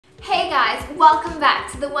Welcome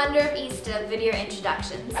back to the Wonder of Easter video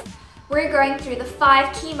introductions. We're going through the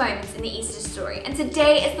 5 key moments in the Easter story, and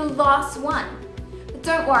today is the last one. But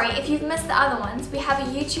don't worry, if you've missed the other ones, we have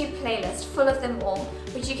a YouTube playlist full of them all,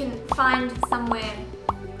 which you can find somewhere.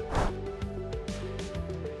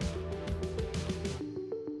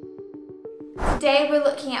 Today we're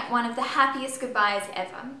looking at one of the happiest goodbyes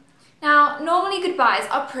ever. Now, normally goodbyes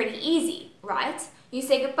are pretty easy, right? You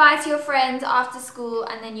say goodbye to your friends after school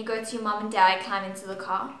and then you go to your mum and dad, climb into the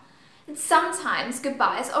car. And sometimes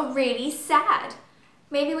goodbyes are really sad.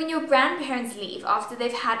 Maybe when your grandparents leave after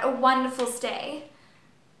they've had a wonderful stay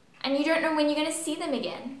and you don't know when you're going to see them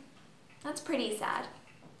again. That's pretty sad.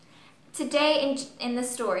 Today in the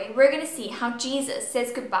story, we're going to see how Jesus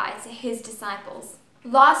says goodbye to his disciples.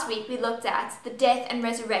 Last week we looked at the death and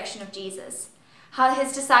resurrection of Jesus. How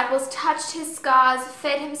his disciples touched his scars,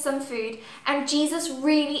 fed him some food, and Jesus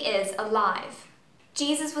really is alive.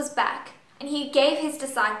 Jesus was back, and he gave his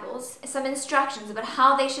disciples some instructions about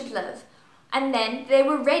how they should live, and then they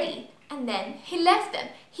were ready, and then he left them.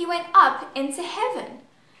 He went up into heaven.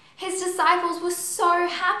 His disciples were so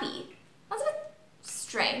happy. That's a bit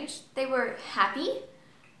strange. They were happy?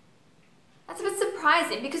 That's a bit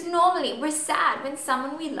surprising, because normally we're sad when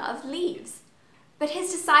someone we love leaves. But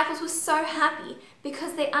his disciples were so happy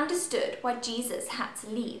because they understood why Jesus had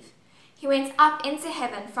to leave. He went up into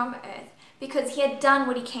heaven from earth because he had done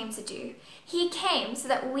what he came to do. He came so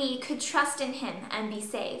that we could trust in him and be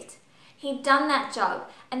saved. He'd done that job,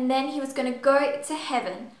 and then he was going to go to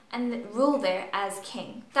heaven and rule there as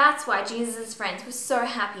king. That's why Jesus' friends were so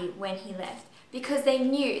happy when he left, because they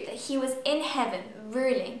knew that he was in heaven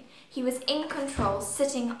ruling. He was in control,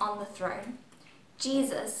 sitting on the throne.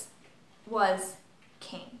 Jesus was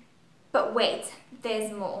king. But wait,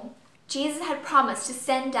 there's more. Jesus had promised to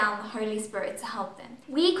send down the Holy Spirit to help them.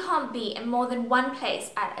 We can't be in more than one place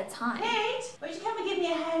at a time. Kate, would you come and give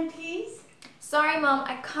me a hand, please? Sorry, Mom,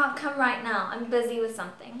 I can't come right now. I'm busy with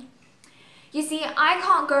something. You see, I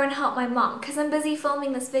can't go and help my mom because I'm busy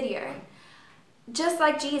filming this video. Just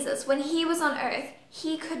like Jesus, when he was on earth,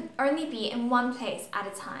 he could only be in one place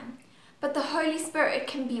at a time. But the Holy Spirit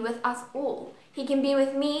can be with us all. He can be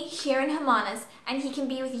with me here in Hermanus, and he can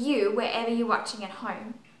be with you wherever you're watching at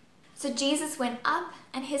home. So Jesus went up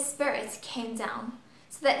and his Spirit came down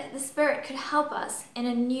so that the Spirit could help us in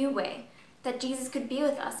a new way, that Jesus could be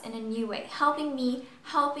with us in a new way, helping me,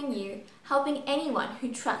 helping you, helping anyone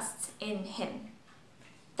who trusts in him.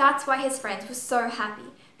 That's why his friends were so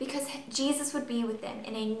happy, because Jesus would be with them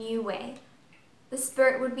in a new way. The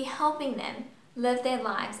Spirit would be helping them live their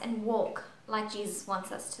lives and walk like Jesus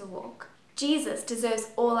wants us to walk. Jesus deserves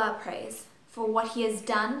all our praise for what he has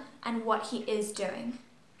done and what he is doing.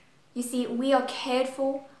 You see, we are cared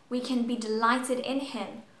for, we can be delighted in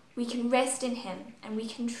him, we can rest in him, and we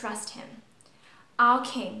can trust him. Our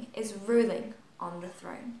King is ruling on the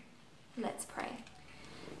throne. Let's pray.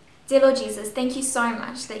 Dear Lord Jesus, thank you so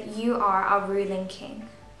much that you are our ruling King.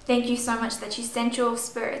 Thank you so much that you sent your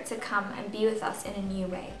Spirit to come and be with us in a new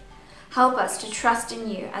way. Help us to trust in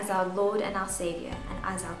you as our Lord and our Savior and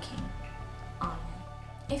as our King. Amen.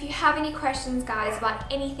 If you have any questions, guys,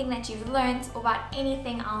 about anything that you've learned or about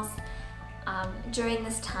anything else during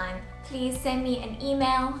this time, please send me an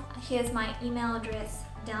email. Here's my email address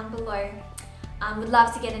down below. Would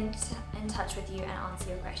love to get in touch with you and answer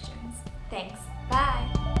your questions. Thanks.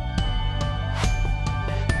 Bye.